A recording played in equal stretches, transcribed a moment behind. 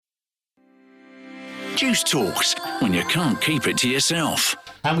Juice Talks, when you can't keep it to yourself.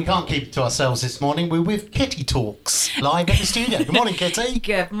 And we can't keep it to ourselves this morning. We're with Kitti Talks, live at the studio. Good morning, Kitti.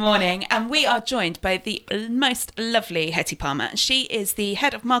 Good morning. And we are joined by the most lovely Hetty Palmer. She is the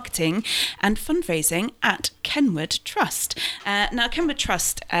Head of Marketing and Fundraising at Kenward Trust. Now, Kenward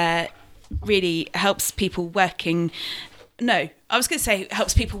Trust really helps people working... No, I was going to say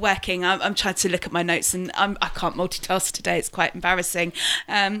helps people working. I'm trying to look at my notes and I can't multitask today. It's quite embarrassing.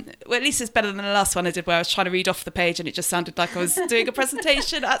 Well, at least it's better than the last one I did where I was trying to read off the page and it just sounded like I was doing a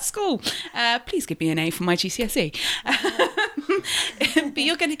presentation at school. Please give me an A for my GCSE. But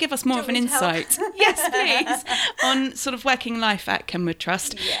you're going to give us more of an insight. Yes, please. On sort of working life at Kenward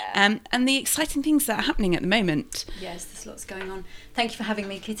Trust. Yeah. And the exciting things that are happening at the moment. Yes, there's lots going on. Thank you for having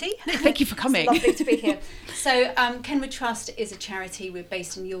me, Kitti. Thank you for coming. It's lovely to be here. So Kenward Trust is a charity. We're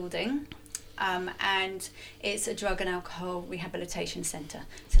based in Yalding, and it's a drug and alcohol rehabilitation centre.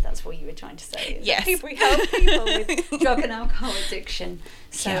 So that's what you were trying to say. Yes. We help people with drug and alcohol addiction.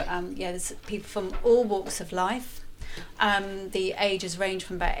 So there's people from all walks of life. The ages range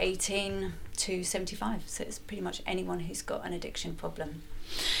from about 18 to 75. So it's pretty much anyone who's got an addiction problem.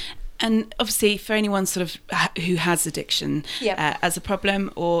 And obviously, for anyone sort of who has addiction as a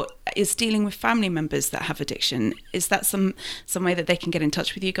problem or is dealing with family members that have addiction, is that some way that they can get in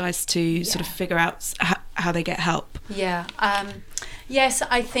touch with you guys to sort of figure out how they get help? Yeah. Yes,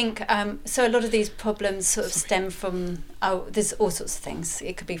 I think so. A lot of these problems sort of stem from there's all sorts of things.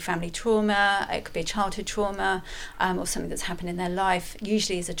 It could be family trauma, it could be childhood trauma, or something that's happened in their life.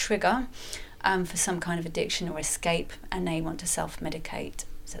 Usually, is a trigger for some kind of addiction or escape, and they want to self-medicate.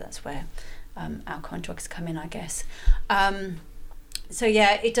 So that's where alcohol and drugs come in, I guess.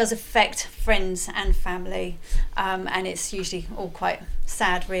 It does affect friends and family, and it's usually all quite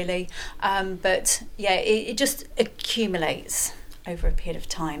sad, really. It just accumulates over a period of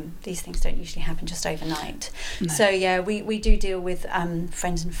time. These things don't usually happen just overnight. No. So we do deal with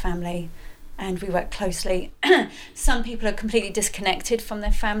friends and family, and we work closely. Some people are completely disconnected from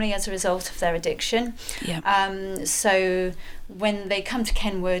their family as a result of their addiction. Yeah. So when they come to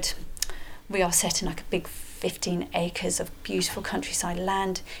Kenward, we are set in like a big 15 acres of beautiful countryside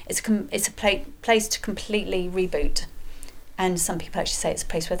land. It's a place to completely reboot. And some people actually say it's a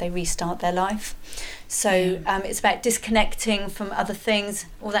place where they restart their life. So it's about disconnecting from other things,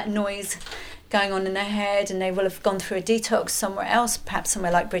 all that noise going on in their head, and they will have gone through a detox somewhere else, perhaps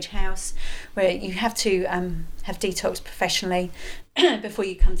somewhere like Bridge House, where you have to have detox professionally before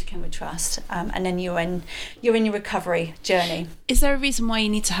you come to Kenward Trust, and then you're in your recovery journey. Is there a reason why you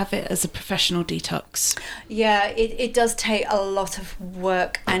need to have it as a professional detox? Yeah, it does take a lot of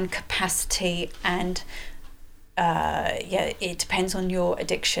work and capacity, and it depends on your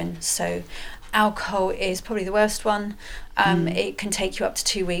addiction. So alcohol is probably the worst one. It can take you up to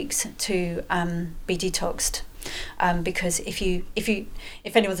 2 weeks to be detoxed, because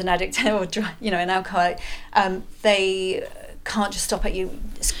if anyone's an addict or an alcoholic, they can't just stop at you.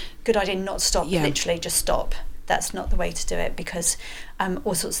 It's a good idea not to stop. Literally just stop. That's not the way to do it, because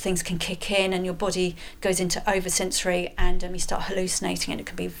all sorts of things can kick in and your body goes into oversensory, and you start hallucinating, and it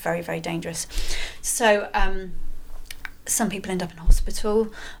can be very, very dangerous. So some people end up in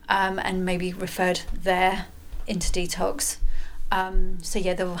hospital and maybe referred there into detox.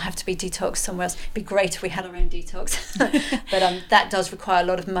 There will have to be detox somewhere else. It'd be great if we had our own detox, but that does require a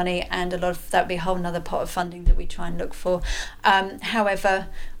lot of money, and that would be a whole nother pot of funding that we try and look for. However,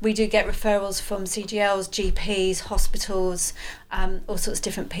 we do get referrals from CGLs, GPs, hospitals, all sorts of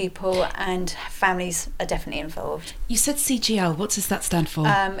different people, and families are definitely involved. You said CGL. What does that stand for?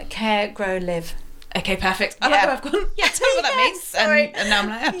 Care, Grow, Live. Okay, perfect. I like where I've gone. Yeah, tell me what that means. Sorry. And now I'm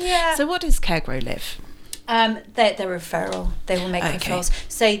like, So what is Care, Grow, Live? They're referral. They will make referrals.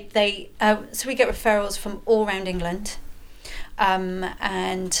 So we get referrals from all around England,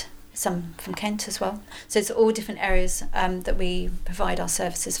 and some from Kent as well. So it's all different areas that we provide our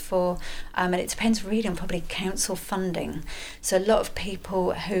services for, and it depends really on probably council funding. So a lot of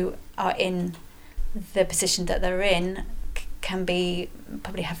people who are in the position that they're in can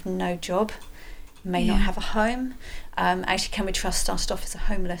probably have no job, may not have a home. Actually, Kenward Trust started off as a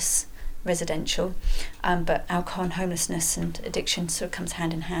homeless residential, but alcohol and homelessness and addiction sort of comes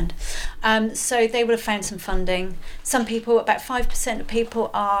hand in hand. So they would have found some funding. Some people, about 5% of people,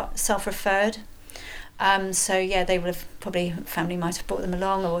 are self-referred. They would have probably, family might have brought them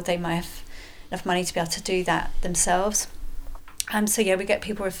along, or they might have enough money to be able to do that themselves. We get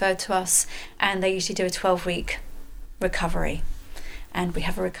people referred to us, and they usually do a 12-week recovery. And we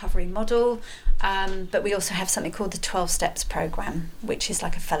have a recovery model, but we also have something called the 12 Steps program, which is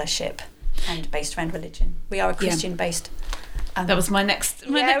like a fellowship and based around religion. We are a Christian-based. That was my next.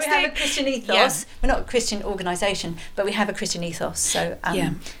 We next have thing. a Christian ethos. Yeah. We're not a Christian organisation, but we have a Christian ethos. So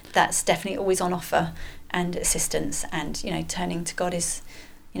that's definitely always on offer, and assistance, and turning to God is,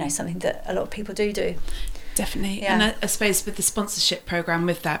 something that a lot of people do. Definitely. Yeah. And I suppose with the sponsorship programme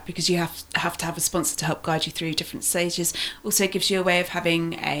with that, because you have to have a sponsor to help guide you through different stages, also gives you a way of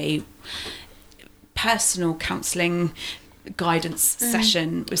having a personal counselling guidance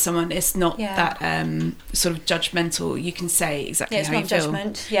session with someone. It's not that sort of judgmental. You can say exactly how you feel.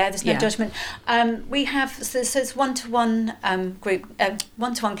 Judgment. Yeah, there's no judgment. We have so it's one-to-one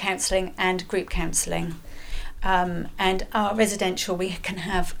one-to-one counselling and group counselling, and our residential, we can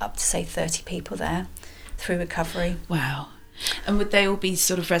have up to say 30 people there through recovery. Wow. And would they all be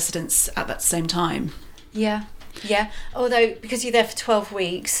sort of residents at that same time? Yeah. Although, because you're there for 12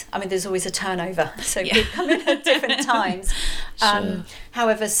 weeks, there's always a turnover, so people come in at different times. Sure.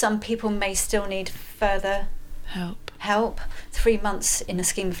 However, some people may still need further help. 3 months in a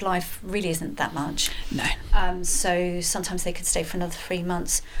scheme of life really isn't that much. No. So sometimes they could stay for another 3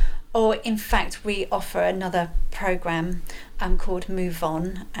 months. Or in fact, we offer another programme called Move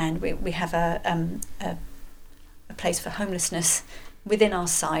On, and we have a place for homelessness within our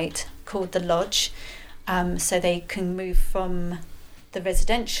site called The Lodge. So they can move from the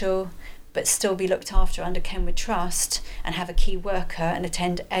residential but still be looked after under Kenward Trust and have a key worker and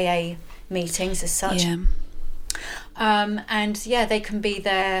attend AA meetings as such. They can be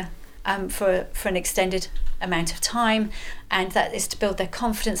there for an extended amount of time, and that is to build their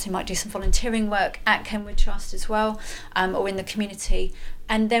confidence. They might do some volunteering work at Kenward Trust as well, or in the community.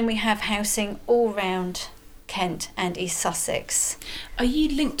 And then we have housing all round Kent and East Sussex. Are you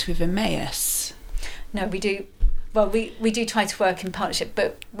linked with Emmaus? No, we do. Well, we do try to work in partnership,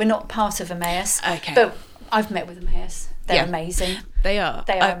 but we're not part of Emmaus. Okay. But I've met with Emmaus. They're amazing. They are.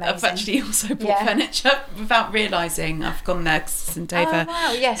 Amazing. I've actually also bought furniture without realising. I've gone there to St Ava. Oh,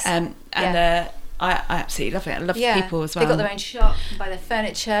 wow, yes. I absolutely love it. I love the people as well. They've got their own shop, buy their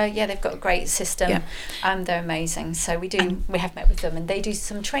furniture. Yeah, they've got a great system. They're amazing. So we have met with them, and they do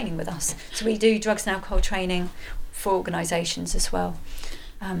some training with us. So we do drugs and alcohol training for organisations as well.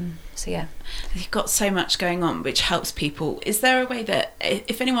 You've got so much going on which helps people. Is there a way that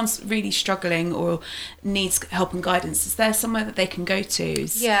if anyone's really struggling or needs help and guidance, is there somewhere that they can go to?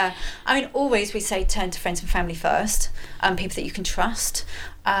 Yeah, always we say turn to friends and family first, people that you can trust.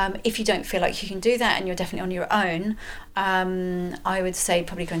 If you don't feel like you can do that and you're definitely on your own, I would say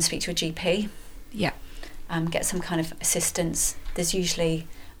probably go and speak to a GP. Yeah. Get some kind of assistance. There's usually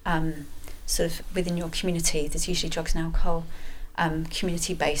sort of within your community, there's usually drugs and alcohol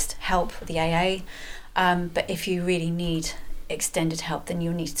community-based help, the AA. But if you really need extended help, then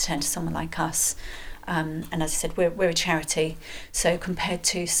you'll need to turn to someone like us. And as I said, we're a charity, so compared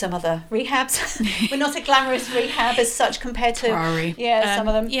to some other rehabs, we're not a glamorous rehab as such compared to some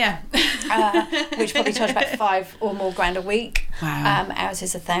of them. Which probably charge about $5 or more a week. Wow. Ours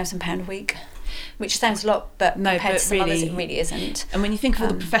is £1,000 a week, which sounds a lot, but compared to some others, it really isn't. And when you think of all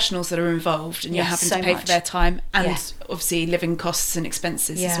the professionals that are involved, and you're having to pay for their time and obviously living costs and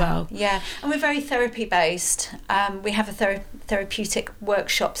expenses as well. Yeah, and we're very therapy based. We have a therapeutic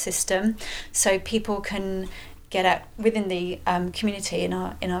workshop system, so people can get out within the community in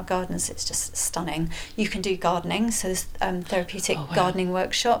our gardens. It's just stunning. You can do gardening, so there's therapeutic gardening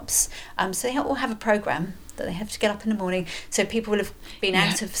workshops. So they all have a programme that they have to get up in the morning. So people will have been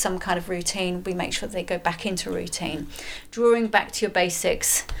out of some kind of routine. We make sure that they go back into routine. Drawing back to your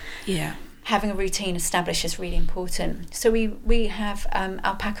basics. Yeah. Having a routine established is really important. So we have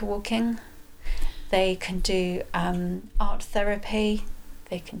alpaca walking. They can do art therapy.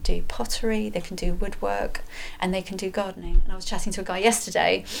 They can do pottery, they can do woodwork, and they can do gardening. And I was chatting to a guy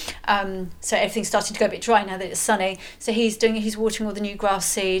yesterday, so everything's starting to go a bit dry now that it's sunny. So he's watering all the new grass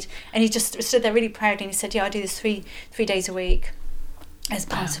seed, and he just stood there really proudly, and he said, I do this three days a week as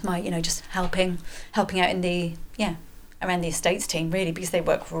part of my, just helping out in the, around the estates team, really, because they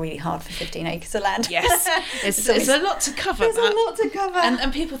work really hard for 15 acres of land. Yes, it's a lot to cover. There's a lot to cover.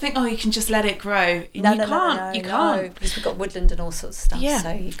 And people think, you can just let it grow. No, you can't. No, because we've got woodland and all sorts of stuff,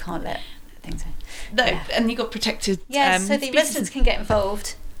 so you can't let things... And you've got protected... so the residents can get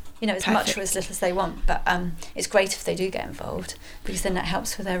involved, as much or as little as they want, but it's great if they do get involved, because then that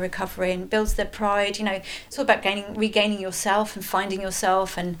helps with their recovery and builds their pride. It's all about regaining yourself and finding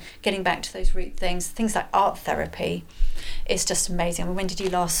yourself and getting back to those root things like art therapy it's just amazing. I mean, when did you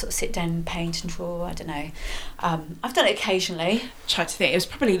last sort of sit down and paint and draw? I don't know. I've done it occasionally. Tried to think. It was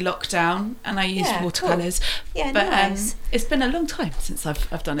probably lockdown, and I used watercolours. Cool. Yeah, but nice. It's been a long time since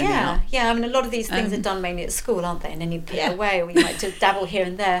I've done any art. Yeah. I mean, a lot of these things are done mainly at school, aren't they? And then you put it away, or you might just dabble here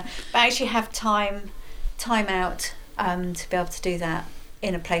and there. But actually have time out to be able to do that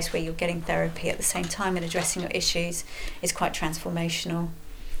in a place where you're getting therapy at the same time and addressing your issues is quite transformational.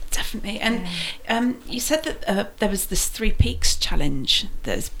 Definitely. And you said that there was this 3 Peaks challenge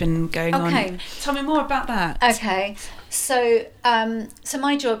that's been going on. Tell me more about that. Okay. So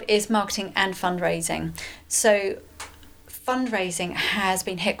my job is marketing and fundraising. So fundraising has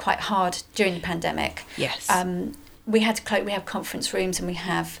been hit quite hard during the pandemic. Yes. We had to we have conference rooms and we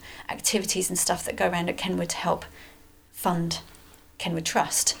have activities and stuff that go around at Kenward to help fund Kenward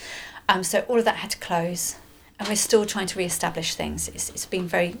Trust. So all of that had to close. And we're still trying to re-establish things. It's been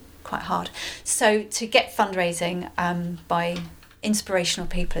quite hard. So to get fundraising by inspirational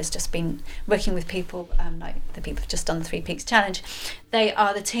people has just been working with people like the people who've just done the 3 Peaks Challenge. They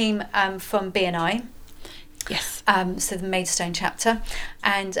are the team from BNI. Yes. So the Maidstone chapter,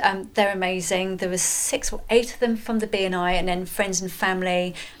 and they're amazing. There was 6 or 8 of them from the BNI, and then friends and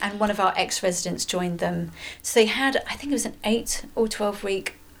family, and one of our ex-residents joined them. So they had, I think it was an 8 or 12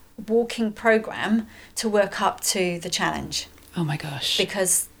 week walking program to work up to the challenge. Oh my gosh.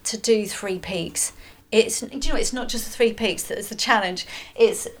 Because to do 3 Peaks, it's not just the 3 Peaks that is the challenge.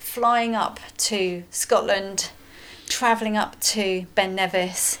 It's flying up to Scotland, travelling up to Ben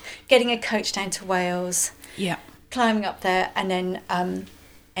Nevis, getting a coach down to Wales, climbing up there, and then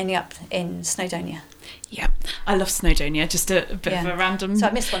ending up in Snowdonia. Yeah, I love Snowdonia. Just a bit of a random. So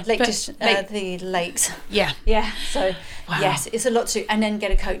I missed one. The lakes. Yeah. Yeah. So yes, it's a lot to do, and then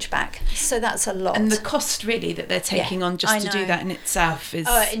get a coach back. So that's a lot. And the cost really that they're taking on just to do that in itself is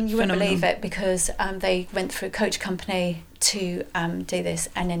and you phenomenal. won't believe it, because they went through a coach company to do this,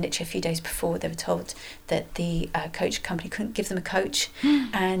 and then literally a few days before they were told that the coach company couldn't give them a coach,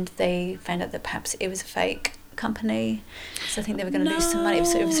 and they found out that perhaps it was a fake company, so I think they were going to lose some money.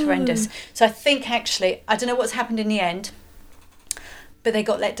 It was horrendous. So I think actually, I don't know what's happened in the end, but they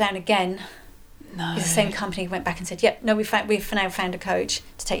got let down again. No. The same company went back and said, we've now found a coach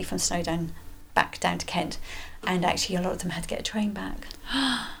to take you from Snowdown back down to Kent, and actually a lot of them had to get a train back.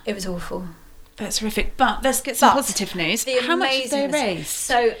 It was awful. That's horrific. But let's get some positive news. How much did they raise?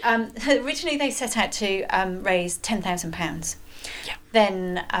 So originally they set out to raise £10,000. Yeah.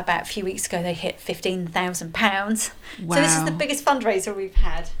 Then about a few weeks ago they hit £15,000. Wow. So this is the biggest fundraiser we've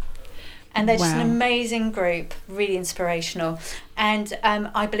had. And they're just an amazing group, really inspirational. And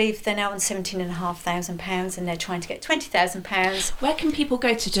I believe they're now on £17,500, and they're trying to get £20,000. Where can people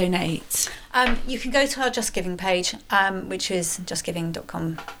go to donate? You can go to our Just Giving page, which is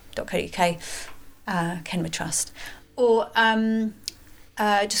justgiving.com.co.uk, Kenward Trust. Or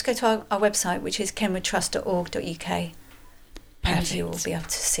just go to our website, which is kenwardtrust.org.uk. Perfect. And you will be able to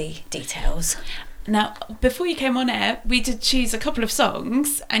see details. Now, before you came on air, we did choose a couple of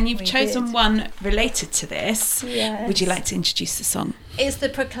songs, and you've chosen one related to this. Yes. Would you like to introduce the song? It's the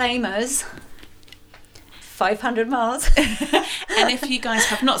Proclaimers, 500 Miles. And if you guys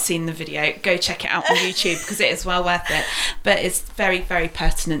have not seen the video, go check it out on YouTube, because it is well worth it. But it's very, very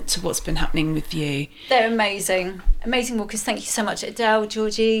pertinent to what's been happening with you. They're amazing. Amazing walkers. Thank you so much, Adele,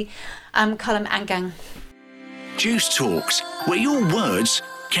 Georgie, Cullum and gang. Juice Talks, where your words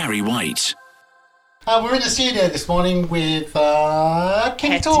carry weight. We're in the studio this morning with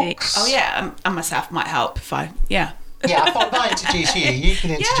Kitti Talks. Oh yeah, and myself might help if I. Yeah, I thought I introduce you. You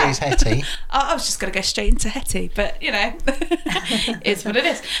can introduce Hetty. I was just going to go straight into Hetty, but it's what it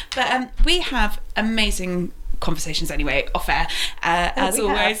is. But we have amazing conversations anyway, off air, as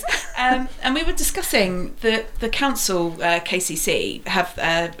always. And we were discussing the council, KCC, have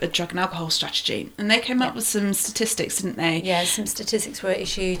a drug and alcohol strategy, and they came up with some statistics, didn't they? Yeah, some statistics were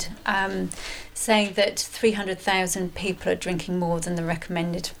issued saying that 300,000 people are drinking more than the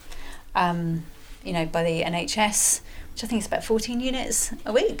recommended, by the NHS, which I think is about 14 units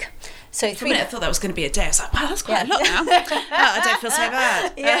a week. So for a minute I thought that was going to be a day. I was like, wow, that's quite a lot now. I don't feel so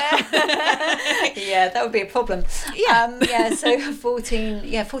bad. Yeah, that would be a problem. So 14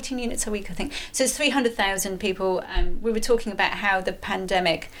 units a week, I think. So it's 300,000 people. We were talking about how the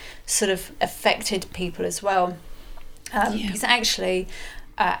pandemic sort of affected people as well. Because actually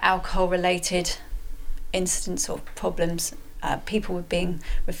alcohol-related incidents or problems, people were being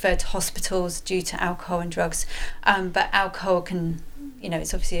referred to hospitals due to alcohol and drugs, but alcohol can,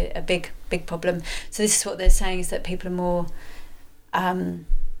 it's obviously a big problem. So this is what they're saying, is that people are more,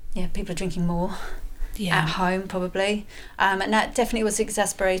 people are drinking more, at home probably, and that definitely was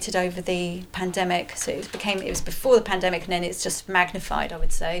exacerbated over the pandemic. So it was before the pandemic, and then it's just magnified, I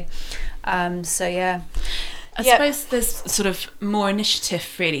would say. So yeah. I suppose there's sort of more initiative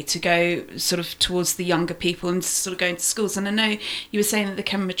really to go sort of towards the younger people and sort of going to schools. And I know you were saying that the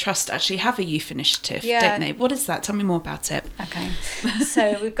Kenward Trust actually have a youth initiative, don't they? What is that? Tell me more about it. Okay.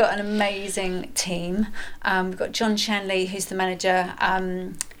 So we've got an amazing team. We've got John Shanley, who's the manager.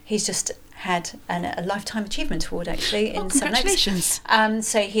 He's just had a Lifetime Achievement Award, actually, in congratulations.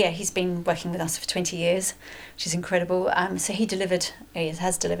 So he's been working with us for 20 years, which is incredible. So he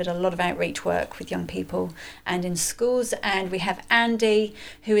has delivered a lot of outreach work with young people and in schools. And we have Andy,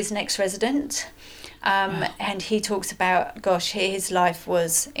 who is an ex-resident. And he talks about, his life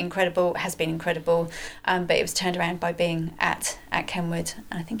was incredible, has been incredible, but it was turned around by being at Kenward.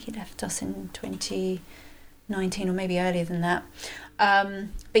 And I think he left us in 2019 or maybe earlier than that.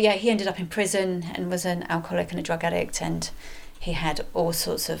 But yeah, he ended up in prison and was an alcoholic and a drug addict, and he had all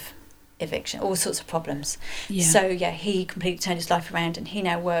sorts of eviction, all sorts of problems. Yeah. So yeah, he completely turned his life around, and he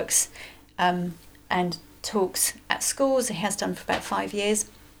now works and talks at schools. He has done for about 5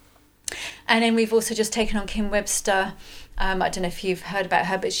 years. And then we've also just taken on Kim Webster. I don't know if you've heard about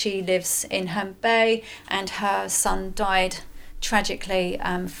her, but she lives in Herne Bay, and her son died tragically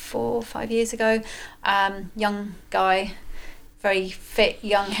 4 or 5 years ago. Young guy, very fit,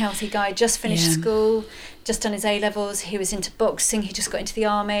 young, healthy guy, just finished school, just done his A-levels. He was into boxing. He just got into the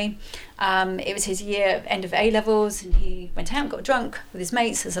army. It was his end of A-levels, and he went out and got drunk with his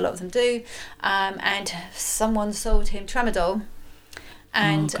mates, as a lot of them do. And someone sold him tramadol,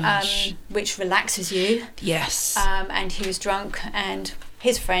 and which relaxes you. Yes. And he was drunk, and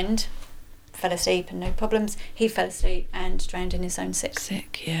his friend fell asleep and no problems. He fell asleep and drowned in his own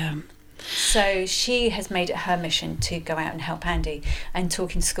sick. Yeah. So she has made it her mission to go out and help Andy and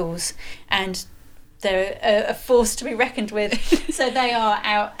talk in schools, and they're a force to be reckoned with. So they are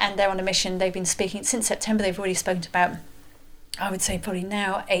out and they're on a mission. They've been speaking since September. They've already spoken to about, I would say probably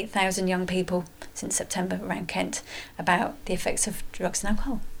now, 8,000 young people since September around Kent about the effects of drugs and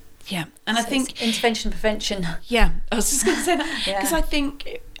alcohol. Yeah, and so I think intervention, prevention. Yeah, I was just going to say that because I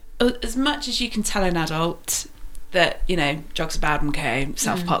think as much as you can tell an adult that, you know, drugs are bad and okay,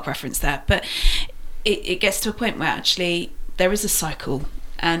 South Park reference there, but it gets to a point where actually there is a cycle,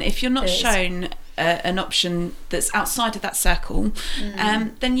 and if you're not shown an option that's outside of that circle,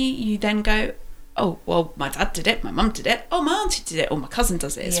 then you then go, oh, well, my dad did it, my mum did it, oh, my auntie did it, or my cousin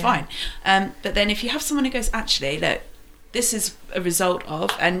does it, it's fine. But then if you have someone who goes, actually, look, this is a result of,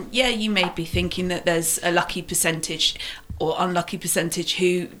 and you may be thinking that there's a lucky percentage or unlucky percentage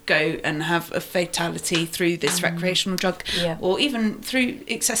who go and have a fatality through this recreational drug, or even through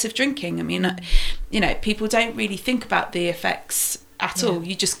excessive drinking. I mean, you know, people don't really think about the effects at all.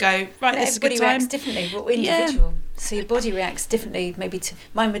 You just go, right, this is a good time. Everybody reacts differently. We're individual. So your body reacts differently. Maybe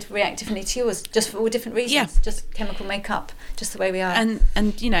mine would react differently to yours, just for all different reasons. Just chemical makeup, just the way we are.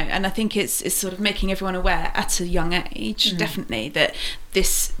 And you know, and I think it's sort of making everyone aware at a young age, definitely, that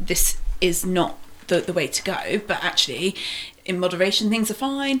this is not the way to go, but actually in moderation things are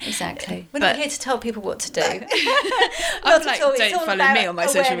fine. Exactly. We're not here to tell people what to do. I'm like, don't follow me on my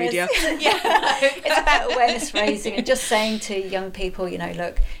social media. It's about awareness raising and just saying to young people, you know,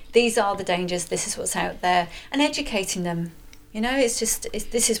 look, these are the dangers, this is what's out there, and educating them. You know, this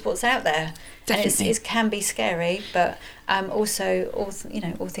is what's out there. Definitely. And it can be scary, but also all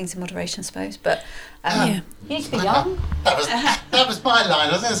things in moderation, I suppose. But you need to be young. That was my line.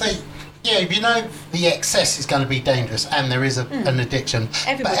 I was going to say, you know, the excess is going to be dangerous, and there is an addiction.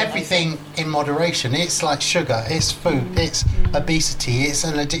 But everything in moderation. It's like sugar, it's food, it's obesity, it's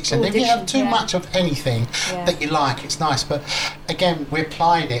an addiction. If you have too much of anything that you like, it's nice. But again, we're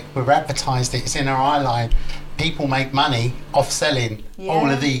applying it, we've advertised it, it's in our eye line. People make money off selling all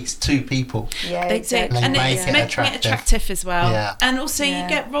of these to people. Yeah, they do. And it's making it attractive as well. Yeah. And also you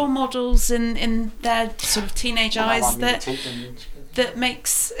get role models in their sort of teenage eyes that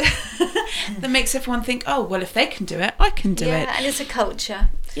makes everyone think, oh, well, if they can do it, I can do it. Yeah, and it's a culture.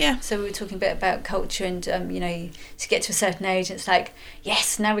 Yeah. So we were talking a bit about culture, and you know, to get to a certain age, it's like,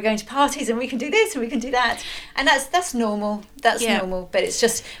 yes, now we're going to parties and we can do this and we can do that, and that's normal. That's normal. But it's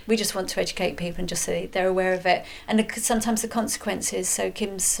just, we just want to educate people and just so they're aware of it, and sometimes the consequences. So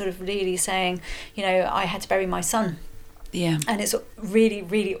Kim's sort of really saying, you know, I had to bury my son. Yeah. And it's really,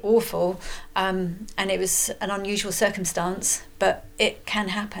 really awful. And it was an unusual circumstance, but it can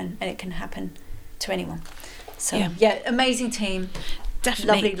happen, and it can happen to anyone. So, amazing team.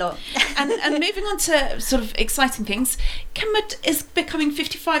 Definitely. Lovely lot. and moving on to sort of exciting things, Kenward is becoming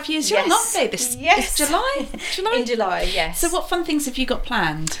 55 years young, aren't they? It's July? In July, yes. So what fun things have you got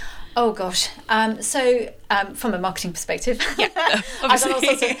planned? Oh gosh. From a marketing perspective, Yeah, I've done all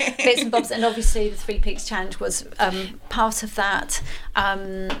sorts of bits and bobs, and obviously the Three Peaks Challenge was part of that.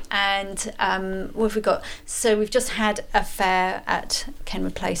 What have we got? So we've just had a fair at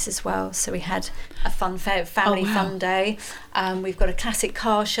Kenward Place as well. So we had a fun fair, family fun day. We've got a classic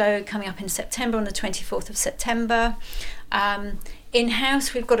car show coming up in September on the 24th of September.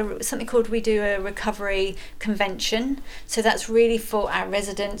 In-house, we've got something called We Do a Recovery Convention. So that's really for our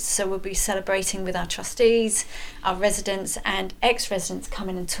residents. So we'll be celebrating with our trustees, our residents and ex-residents come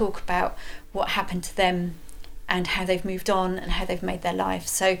in and talk about what happened to them and how they've moved on and how they've made their life.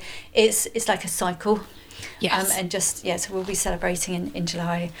 So it's like a cycle. Yes. So we'll be celebrating in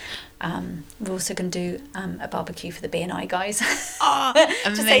July. We're also going to do a barbecue for the B&I guys. Oh,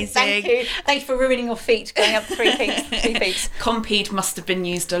 Just amazing. say thank you for ruining your feet going up Three Peaks. Compede must have been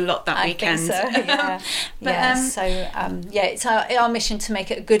used a lot that weekend. I think so, yeah. It's our mission to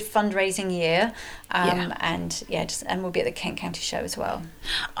make it a good fundraising year. And we'll be at the Kent County Show as well.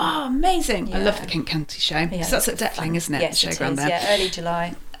 Oh, amazing. Yeah. I love the Kent County Show. Yeah, So that's at Detling, isn't it? Yes, the it showground is. there. Yeah, early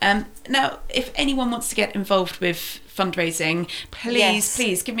July. Now, if anyone wants to get involved with fundraising,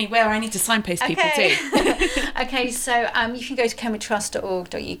 please give me where I need to signpost people to. Okay, so you can go to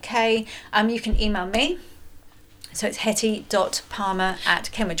kenwardtrust.org.uk. You can email me. So it's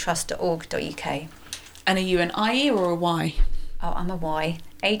hetty.palmer@kenwardtrust.org.uk. And are you an IE or a Y? Oh, I'm a Y.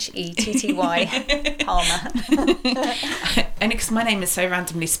 Hetty Palmer. Only because my name is so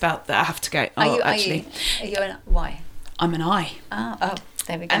randomly spelt that I have to go, Are you an Y? I'm an I. Oh,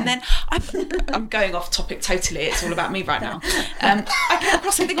 there we go. And then I'm going off topic totally. It's all about me right now. I came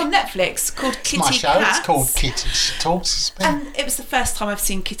across something on Netflix called Kitti My show. Talks. It's called Kitti Talks. And it was the first time I've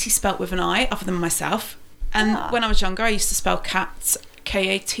seen Kitty spelt with an I, other than myself. And when I was younger, I used to spell cats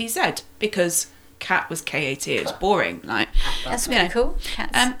Katz because cat was KAT. It was boring. That's really cool.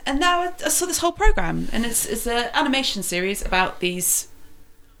 Cats. And now I saw this whole program, and it's an animation series about these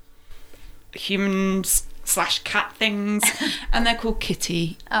humans/cat things, and they're called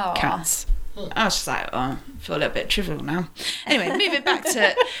kitty cats. I was just like, I feel a little bit trivial now. Anyway, moving back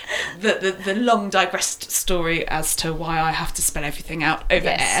to the long digressed story as to why I have to spell everything out over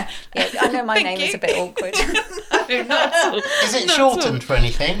air. Yeah, I know my name is a bit awkward. No, not at all. Is it shortened for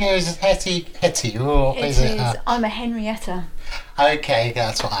anything? Or is it Hetty, or It is it? is. I'm a Henrietta. Okay,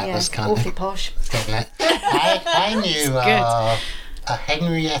 that's what I was kind awfully of posh. getting at. I knew a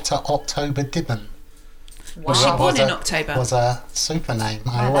Henrietta October Dibben. Was she born in October? Was a super name.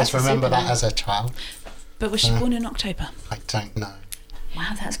 I always remember that as a child. But was she born in October? I don't know.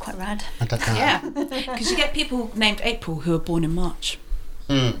 Wow, that's quite rad. I don't know. Yeah, because you get people named April who are born in March.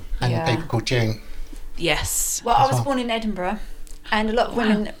 And people called June. Yes. Well, I was born in Edinburgh, and a lot of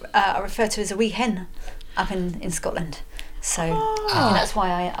women are referred to as a wee hen up in Scotland. So I think that's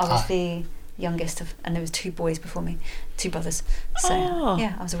why I was the youngest of, and there was 2 boys before me, 2 brothers. So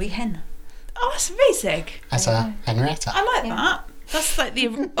I was a wee hen. Oh, that's amazing. As a Henrietta. I like that. That's like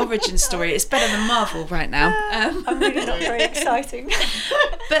the origin story. It's better than Marvel right now. I'm really not very exciting.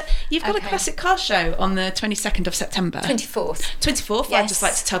 But you've got a classic car show on the 22nd of September. 24th. 24th. Yes. I'd just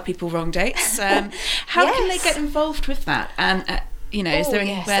like to tell people wrong dates. How can they get involved with that? And is there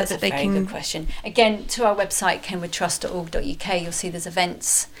anywhere that they can? That's a very good question. Again, to our website kenwardtrust.org.uk, you'll see there's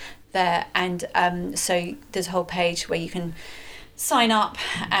events there, and so there's a whole page where you can sign up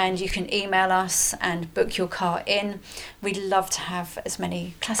and you can email us and book your car in. We'd love to have as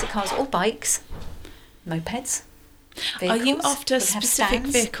many classic cars or bikes, mopeds, vehicles. Are you after We have specific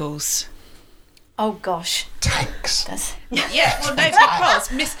stands. vehicles? Oh gosh, Tanks. Yeah, well, no,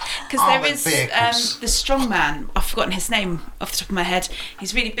 because there is the strong man. I've forgotten his name off the top of my head.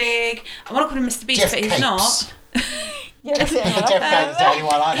 He's really big. I want to call him Mr. Beast, Jeff but he's Capes. not. Jeff Capes is the only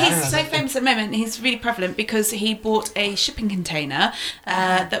one I know. He's so famous at the moment. He's really prevalent because he bought a shipping container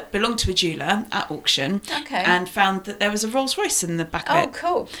that belonged to a jeweller at auction, and found that there was a Rolls Royce in the back of it. Oh,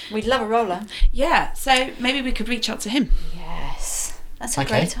 cool. We'd love a roller. Yeah, so maybe we could reach out to him. Yes. That's a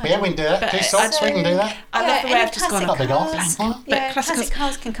great idea. Yeah, we can do that. We can do that. I love the way I've just gone classic off cars. blank. Yeah, But classic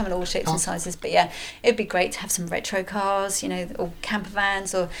cars can come in all shapes and sizes. But yeah, it'd be great to have some retro cars, or camper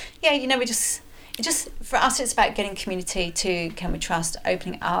vans, or we just for us it's about getting community to Kenward Trust,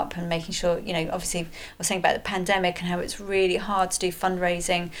 opening it up and making sure, obviously I was saying about the pandemic and how it's really hard to do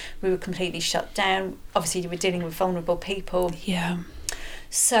fundraising. We were completely shut down. Obviously we're dealing with vulnerable people. Yeah.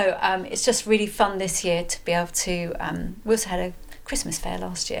 So it's just really fun this year to be able to we also had a Christmas fair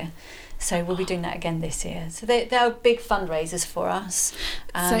last year, so we'll be doing that again this year. So they're big fundraisers for us.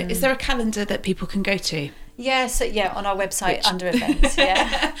 So is there a calendar that people can go to? Yeah, so on our website under events.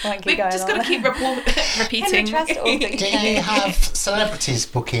 Yeah, won't keep We've going just on. got to keep repeating. Do you have celebrities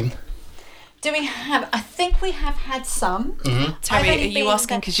booking? Do we have? I think we have had some. Mm-hmm. Terry, are you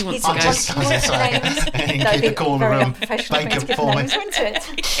asking because you want to go? I'm just saying. That'd be the corner very room unprofessional for me to vacant give for me. names, wouldn't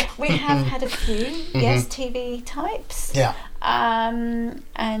it? We have had a few, yes, TV types. Yeah. I've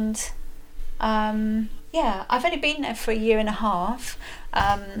only been there for a year and a half,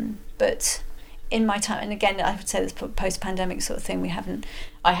 but in my time, and again, I would say this post-pandemic sort of thing,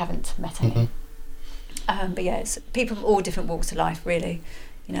 I haven't met any. Mm-hmm. But yeah, it's people from all different walks of life, really.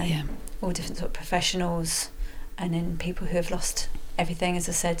 You know, Yeah. all different sort of professionals, and then people who have lost everything, as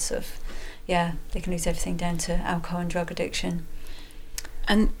I said, sort of, they can lose everything down to alcohol and drug addiction.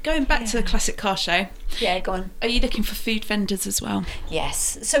 And going back to the classic car show, Go on. are you looking for food vendors as well?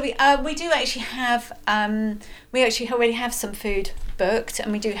 Yes, so we do actually have already have some food booked,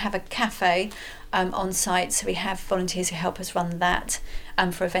 and we do have a cafe on site. So we have volunteers who help us run that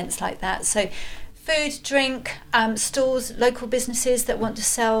for events like that. So food, drink, stores, local businesses that want to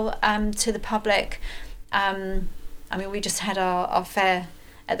sell to the public. We just had our fair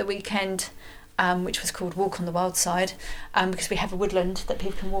at the weekend. Which was called Walk on the Wild Side, because we have a woodland that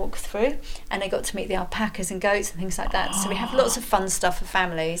people can walk through, and they got to meet the alpacas and goats and things like that. So we have lots of fun stuff for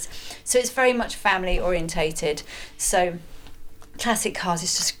families. So it's very much family orientated. So classic cars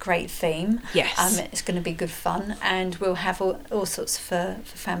is just a great theme. Yes. It's going to be good fun, and we'll have all sorts for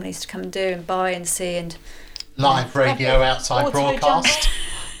families to come and do and buy and see, and live radio outside auto broadcast.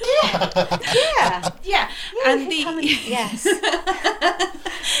 Yeah. And yes.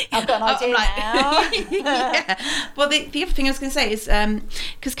 I've got an idea now. Yeah. Well, the other thing I was going to say is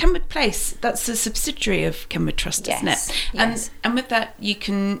because Kenward Place, that's a subsidiary of Kenward Trust, isn't it? Yes. And with that, you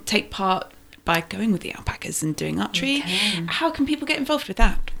can take part by going with the alpacas and doing archery. How can people get involved with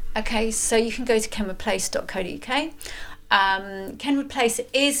that? Okay, so you can go to kenwardplace.co.uk. Kenward Place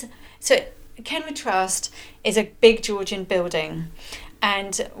Kenward Trust is a big Georgian building,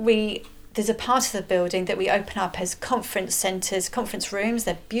 and there's a part of the building that we open up as conference centres, conference rooms.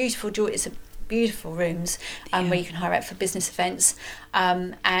 They're beautiful. It's a beautiful rooms where you can hire out for business events.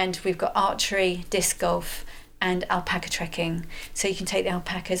 And we've got archery, disc golf, and alpaca trekking. So you can take the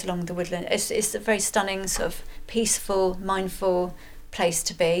alpacas along the woodland. It's a very stunning, sort of peaceful, mindful place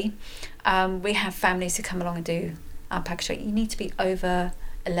to be. We have families who come along and do alpaca trekking. You need to be over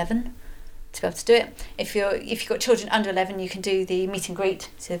 11 to be able to do it. If you've got children under 11, you can do the meet and greet,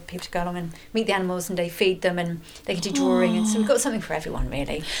 so people to go along and meet the animals, and they feed them, and they can do drawing, and so we've got something for everyone,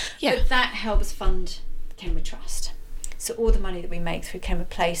 really. Yeah. But that helps fund Kenward Trust. So all the money that we make through Kenward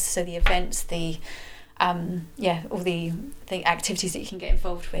Place, so the events, all the activities that you can get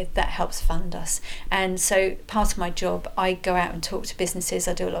involved with, that helps fund us. And so part of my job, I go out and talk to businesses.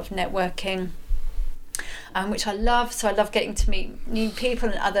 I do a lot of networking, which I love. So I love getting to meet new people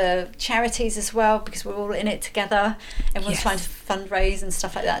and other charities as well, because we're all in it together. Everyone's trying to fundraise and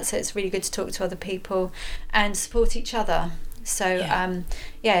stuff like that. So it's really good to talk to other people and support each other. So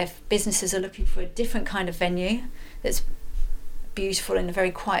if businesses are looking for a different kind of venue that's beautiful in a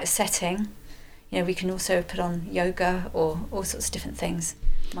very quiet setting, we can also put on yoga or all sorts of different things,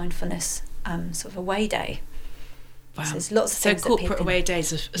 mindfulness, sort of away day. Wow. So there's lots of things. So corporate away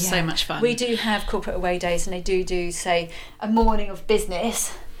days are so much fun. We do have corporate away days, and they do say a morning of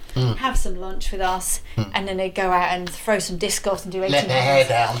business, have some lunch with us, and then they go out and throw some disc golf and do 18 Let their hair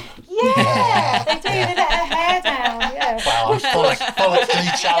down. Yeah, they do. They let their hair down. Yeah. Wow, I'm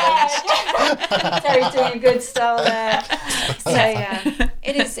follically challenged. Terry's doing a good style there. So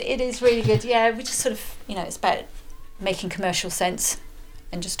it is really good. Yeah, we just sort of, it's about making commercial sense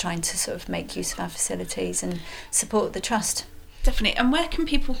and just trying to sort of make use of our facilities and support the trust. Definitely. And where can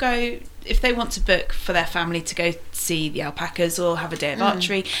people go if they want to book for their family to go see the alpacas or have a day of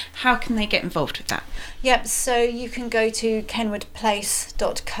archery? How can they get involved with that? Yep, so you can go to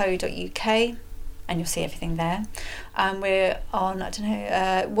kenwardplace.co.uk and you'll see everything there. We're on,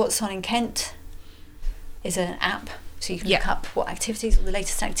 What's On in Kent is an app. So you can look up what activities, all the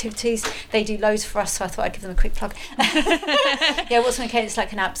latest activities. They do loads for us, so I thought I'd give them a quick plug. What's On in Kent is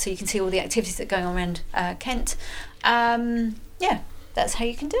like an app, so you can see all the activities that are going on around Kent. That's how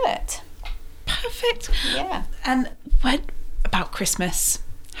you can do it. Perfect. Yeah. And what about Christmas?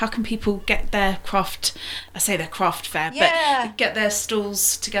 How can people get their craft, I say their craft fair, but get their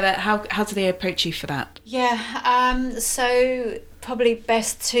stalls together? How do they approach you for that? Yeah, so probably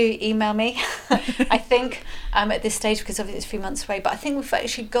best to email me, I think, at this stage, because obviously it's a few months away, but I think we've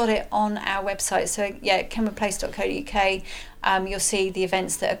actually got it on our website. So kenwardplace.co.uk, you'll see the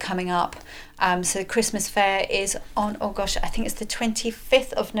events that are coming up. So the Christmas fair is on, I think it's the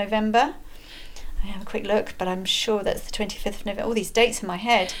 25th of November. I have a quick look, but I'm sure that's the 25th of November. All these dates in my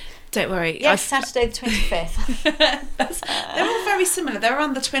head. Don't worry. Yes, Saturday the 25th. They're all very similar. They're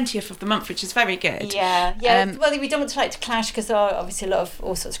around the 20th of the month, which is very good. Yeah. Well, we don't want to clash because there are obviously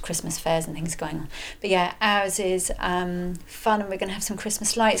all sorts of Christmas fairs and things going on. But yeah, ours is fun, and we're going to have some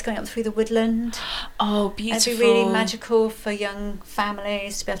Christmas lights going up through the woodland. Oh, beautiful. It'll be really magical for young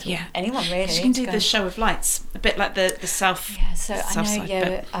families to be able to, anyone really. You can do the show of lights, a bit like the south. Yeah, so south I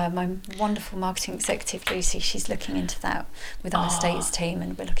know, side, my wonderful marketing executive, Lucy, she's looking into that with our estates team,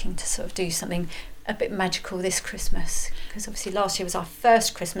 and we're looking to sort of do something a bit magical this Christmas, because obviously last year was our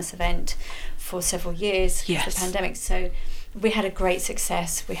first Christmas event for several years for the pandemic, so we had a great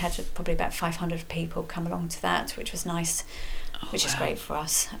success. We had probably about 500 people come along to that, which was nice, which is great for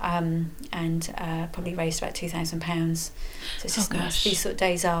us, and probably raised about £2,000. So it's just nice. These sort of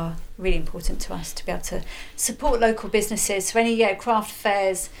days are really important to us to be able to support local businesses. So any craft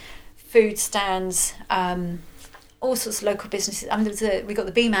fairs, food stands, all sorts of local businesses. We got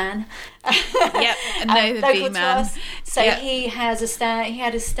the Bee Man. Yep, I know the Bee Man. So he has a stand. He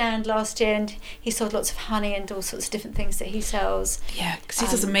had a stand last year, and he sold lots of honey and all sorts of different things that he sells. Yeah, because he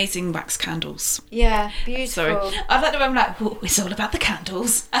does amazing wax candles. Yeah, beautiful. Sorry, I like the way I'm like, it's all about the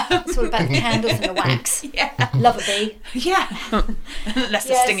candles. It's all about the candles and the wax. Yeah, love a bee. Yeah, less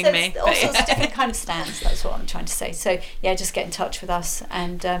than stinging me. All sorts of different kind of stands. That's what I'm trying to say. So yeah, just get in touch with us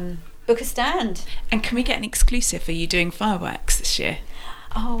and. Book a stand. And can we get an exclusive? Are you doing fireworks this year?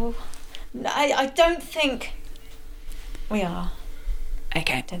 Oh, I don't think we are.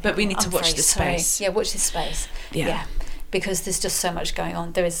 Okay, but we need to watch this space. Yeah, watch this space. Yeah, because there's just so much going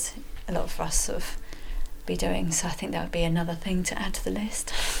on. There is a lot for us sort of be doing, so I think that would be another thing to add to the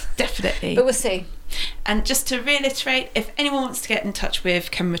list. Definitely. But we'll see. And just to reiterate, if anyone wants to get in touch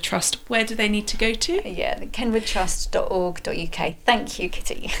with Kenward Trust, where do they need to go to? Yeah, the kenwardtrust.org.uk. Thank you,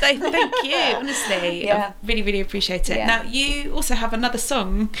 Kitty. Thank you, honestly. I really, really appreciate it. Now, you also have another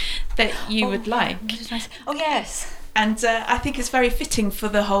song that you would like. Nice. Oh, yes. And I think it's very fitting for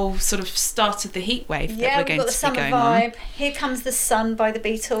the whole sort of start of the heat wave that we're going to be going on. Yeah, we've got the summer vibe. Here Comes the Sun by the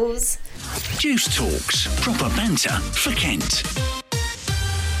Beatles. Juice Talks, proper banter for Kent.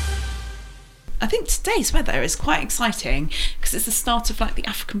 I think today's weather is quite exciting because it's the start of like the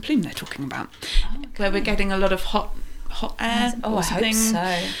African plume they're talking about, where we're getting a lot of hot air. I hope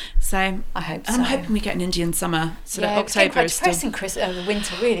so. So I hope so. I'm hoping we get an Indian summer. So that October is still depressing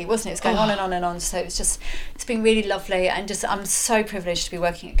winter, really, wasn't it? It's going on and on and on. So it's been really lovely, and I'm so privileged to be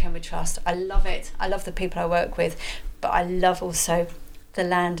working at Kenward Trust. I love it. I love the people I work with, but I love also the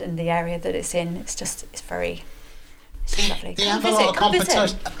land and the area that it's in. It's very. It's lovely. Do you have a lot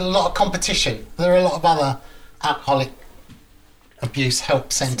of competition? There are a lot of other alcoholic abuse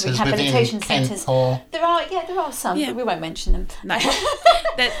help centres within Kent, or there are some, but we won't mention them. No,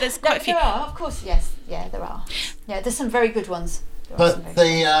 there's quite a few. There are, of course, yes, there are. Yeah, there's some very good ones. But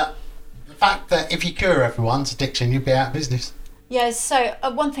the fact that if you cure everyone's addiction, you'd be out of business. Yeah, so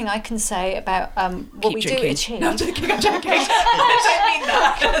one thing I can say about what we do achieve... No, I'm joking. I don't mean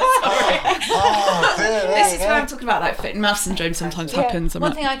that. Sorry. This is where I'm talking about, like, foot and mouth syndrome sometimes happens.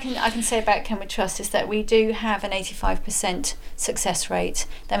 One thing I can say about Kenward Trust is that we do have an 85% success rate.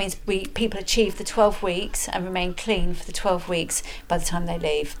 That means people achieve the 12 weeks and remain clean for the 12 weeks by the time they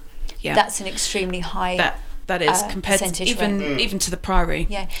leave. Yeah. That's an extremely high... That is compared to even to the Priory.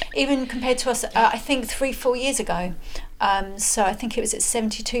 Yeah, even compared to us, I think 3-4 years ago. So I think it was at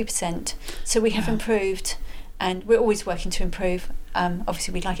 72%. So we have improved, and we're always working to improve.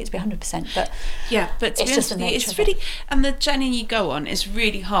 Obviously, we'd like it to be 100%, but it's just it's really, and the journey you go on is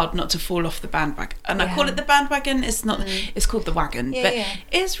really hard not to fall off the bandwagon. And I call it the bandwagon. It's not. It's called the wagon, but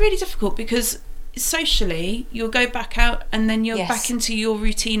it's really difficult because socially you'll go back out and then you're back into your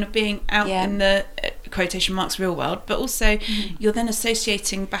routine of being out in the quotation marks real world, but also you're then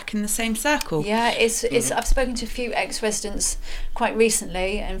associating back in the same circle. It's I've spoken to a few ex-residents quite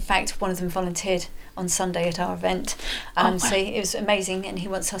recently. In fact, one of them volunteered on Sunday at our event, so it was amazing, and he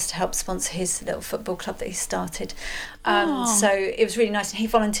wants us to help sponsor his little football club that he started. So it was really nice, and he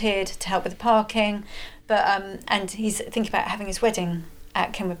volunteered to help with the parking, but and he's thinking about having his wedding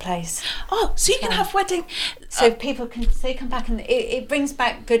at Kenward Place. So you can have wedding. So people they come back, and it brings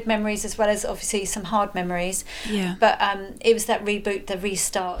back good memories as well as obviously some hard memories. Yeah. But it was that reboot, the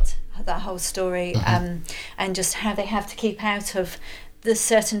restart, that whole story, and just how they have to keep out of the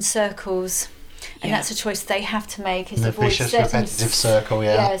certain circles. And that's a choice they have to make, is the avoid vicious, certain repetitive circle.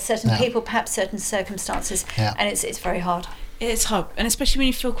 certain people, perhaps certain circumstances, and it's very hard. It's hard, and especially when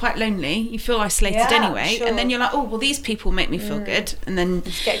you feel quite lonely, you feel isolated anyway, and then you're like, oh well, these people make me feel good, and then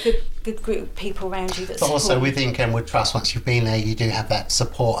just get a good group of people around you. But also within Kenward Trust, once you've been there, you do have that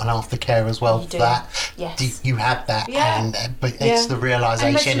support and aftercare as well. For that, you have that, but it's the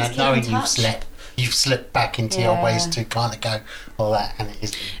realisation and knowing you've slipped back into your ways to kind of go all that, and it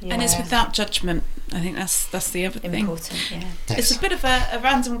is, and it's without judgment. I think that's the other thing. Important, It's a bit of a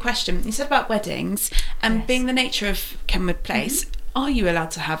random question. You said about weddings and being the nature of Kenward Place. Are you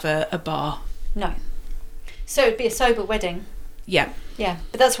allowed to have a bar? No. So it'd be a sober wedding. Yeah. Yeah,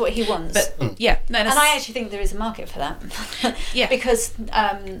 but that's what he wants. But and I actually think there is a market for that. Because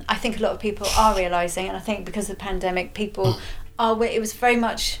I think a lot of people are realising, and I think because of the pandemic, people it was very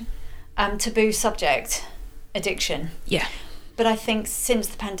much taboo subject, addiction. Yeah. But I think since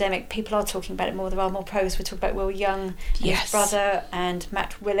the pandemic, people are talking about it more. There are more programs. We talk about Will Young and his brother, and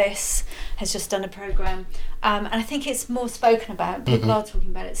Matt Willis has just done a programme. And I think it's more spoken about. People are talking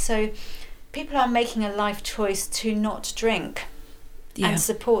about it. So people are making a life choice to not drink and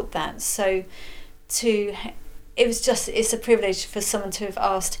support that. So it's a privilege for someone to have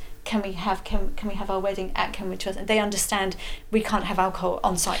asked, can we have our wedding at Kenward Trust? And they understand we can't have alcohol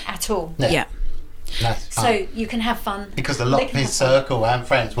on site at all. Yeah. No, so you can have fun because a lot of his circle and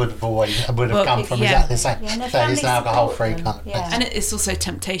friends would have come from exactly the same. So it's an alcohol-free kind of place. And it's also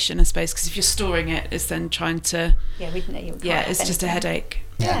temptation, I suppose, because if you're storing it, it's then trying to. It's just a headache.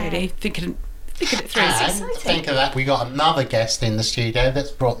 Really thinking it through. And think of that, we got another guest in the studio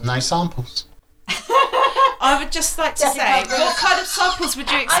that's brought no samples. I would just like to say, what kind of samples would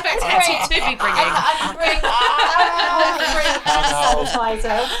you expect Hetty to be bringing? I can bring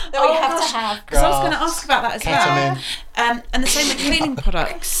sanitizer that we have to have. Because I was going to ask about that as well. And the same with cleaning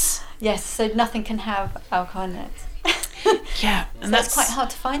products. Yes, so nothing can have alcohol in it. And that's quite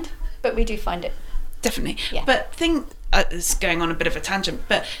hard to find, but we do find it. Definitely. Yeah. But it's going on a bit of a tangent,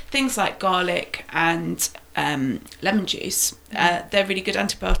 but things like garlic and lemon juice, they're really good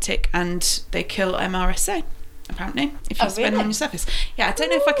antibiotic, and they kill MRSA, apparently, if you spray them on your surface. I don't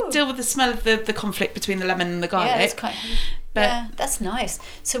know if I could deal with the smell of the conflict between the lemon and the garlic. That's quite... But that's nice.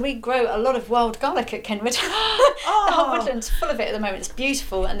 So we grow a lot of wild garlic at Kenward. The whole woodland's full of it at the moment. It's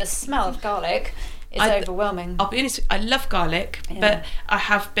beautiful, and the smell of garlic is overwhelming. I'll be honest, I love garlic, but I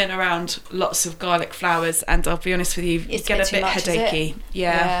have been around lots of garlic flowers, and I'll be honest with you, you get a bit headachy.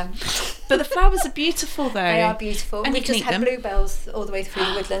 But the flowers are beautiful, though. They are beautiful. And we just had bluebells all the way through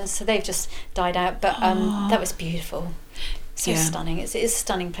the woodlands, so they've just died out. But that was beautiful. So stunning. It is a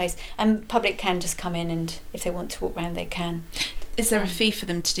stunning place, and public can just come in, and if they want to walk around, they can. Is there a fee for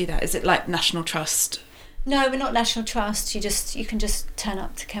them to do that? Is it like National Trust? No, we're not National Trust. You can just turn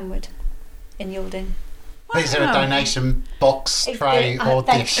up to Kenward in Yalding. Is there a donation box, tray, or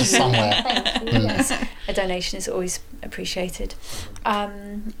dish somewhere? Thank you. Yes. A donation is always appreciated.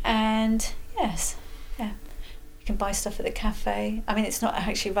 And yes, you can buy stuff at the cafe. I mean, it's not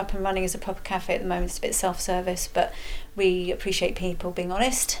actually up and running as a proper cafe at the moment. It's a bit self-service, but we appreciate people being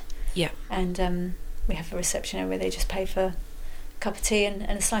honest. Yeah. And we have a reception area where they just pay for a cup of tea and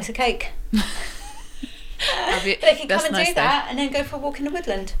a slice of cake. They can come and do that and then go for a walk in the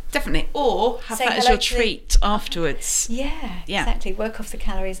woodland. Definitely. Or have that as your treat afterwards. Yeah, exactly. Work off the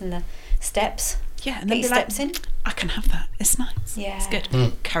calories and the steps. Yeah, and get then your steps in. I can have that. It's nice. Yeah. It's good.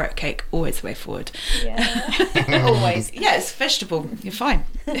 Carrot cake, always the way forward. Yeah. Always. Yeah, it's vegetable. You're fine.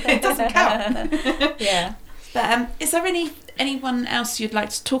 It doesn't count. Yeah. But is there anyone else you'd like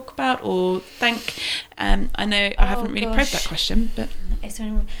to talk about or thank? I know I haven't really probed that question, but is there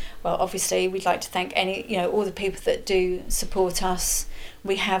anyone? Well, obviously, we'd like to thank all the people that do support us.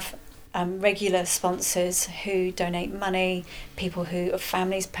 We have regular sponsors who donate money, people who have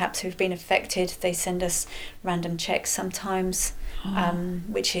families perhaps who've been affected. They send us random checks sometimes,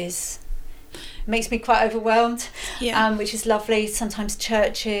 which makes me quite overwhelmed. Yeah. Which is lovely. Sometimes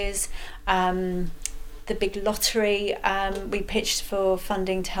churches. The big lottery, we pitched for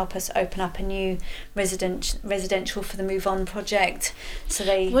funding to help us open up a new residential for the Move On project. So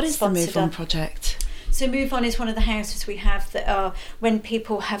what is the Move On project? So Move On is one of the houses we have that are when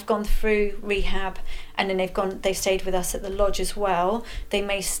people have gone through rehab and then they've stayed with us at the lodge as well. They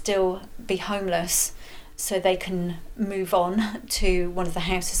may still be homeless, so they can move on to one of the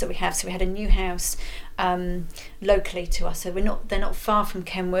houses that we have. So we had a new house locally to us, so they're not far from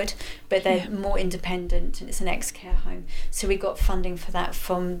Kenward, but they're more independent, and it's an ex-care home. So we got funding for that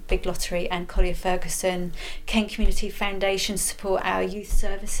from Big Lottery and Collier Ferguson. Kent Community Foundation support our youth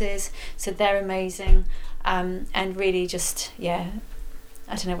services, so they're amazing, and really just I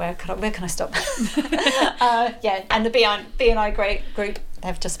don't know where can I stop. And the B&I great group,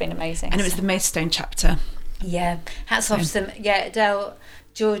 they've just been amazing. And it was the Maidstone chapter. Yeah, hats off to them. Yeah, Adele,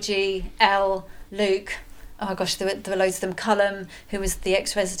 Georgie, Elle, Luke. Oh my gosh, there were loads of them. Cullum, who was the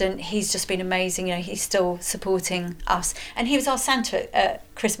ex-resident, he's just been amazing. You know, he's still supporting us, and he was our Santa at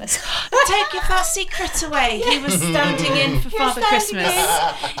Christmas. Don't give our secret away. He was standing in for Father Christmas.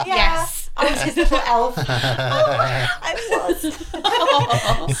 Yes. I was his little elf. I was.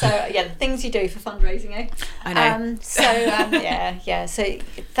 So yeah, the things you do for fundraising, eh? I know. So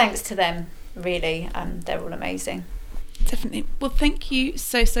thanks to them, really. They're all amazing. Definitely. Well, thank you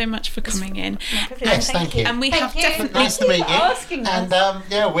so much for coming in. Yes, thank you. And we have definitely nice to meet you.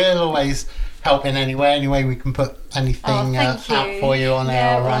 And we'll always help in any way we can put anything out for you on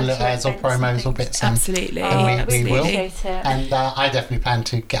our little ads or promos or bits. Absolutely. And we will. Appreciate it. And I definitely plan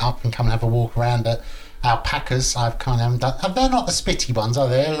to get up and come and have a walk around at alpacas. I've kind of done. They're not the spitty ones, are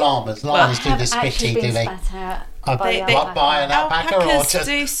they? They're llamas. Llamas do the spitty, do they? By an alpaca or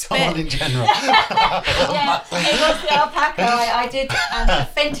just someone in general? Yeah, it was the alpaca. I did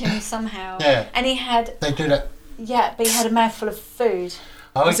offend him somehow. Yeah. And he had... They do that? Yeah, but he had a mouthful of food.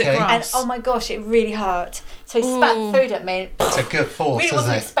 Oh, okay. And oh my gosh, it really hurt. So he spat food at me. It's a good force, really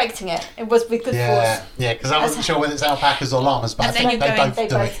wasn't expecting it. It was with good force. Yeah, because I wasn't sure whether it's alpacas or llamas, but I think they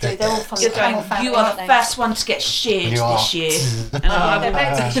both do. They're all from the camel family. You are the first one to get sheared this year. They're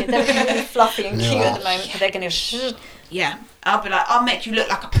about to get sheared. They're really fluffy and cute at the moment, but they're going to... Yeah, I'll be like, I'll make you look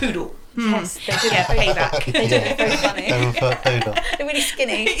like a poodle. Yes, they do. Yeah, payback. They do. They're very funny. They're really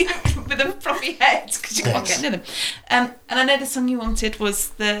skinny. With a fluffy head, because you can't get near them. And I know the song you wanted was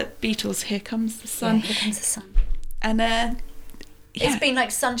the Beatles' Here Comes the Sun. Yeah, Here Comes the Sun. And it's been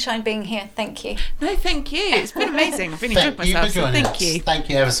like sunshine being here. Thank you. No, thank you. It's been amazing. I've really enjoyed myself. Thank you. Thank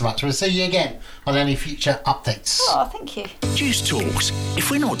you ever so much. We'll see you again on any future updates. Oh, thank you. Juice Talks. If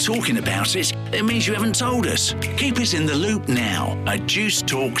we're not talking about it, it means you haven't told us. Keep us in the loop now at Juice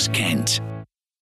Talks Kent.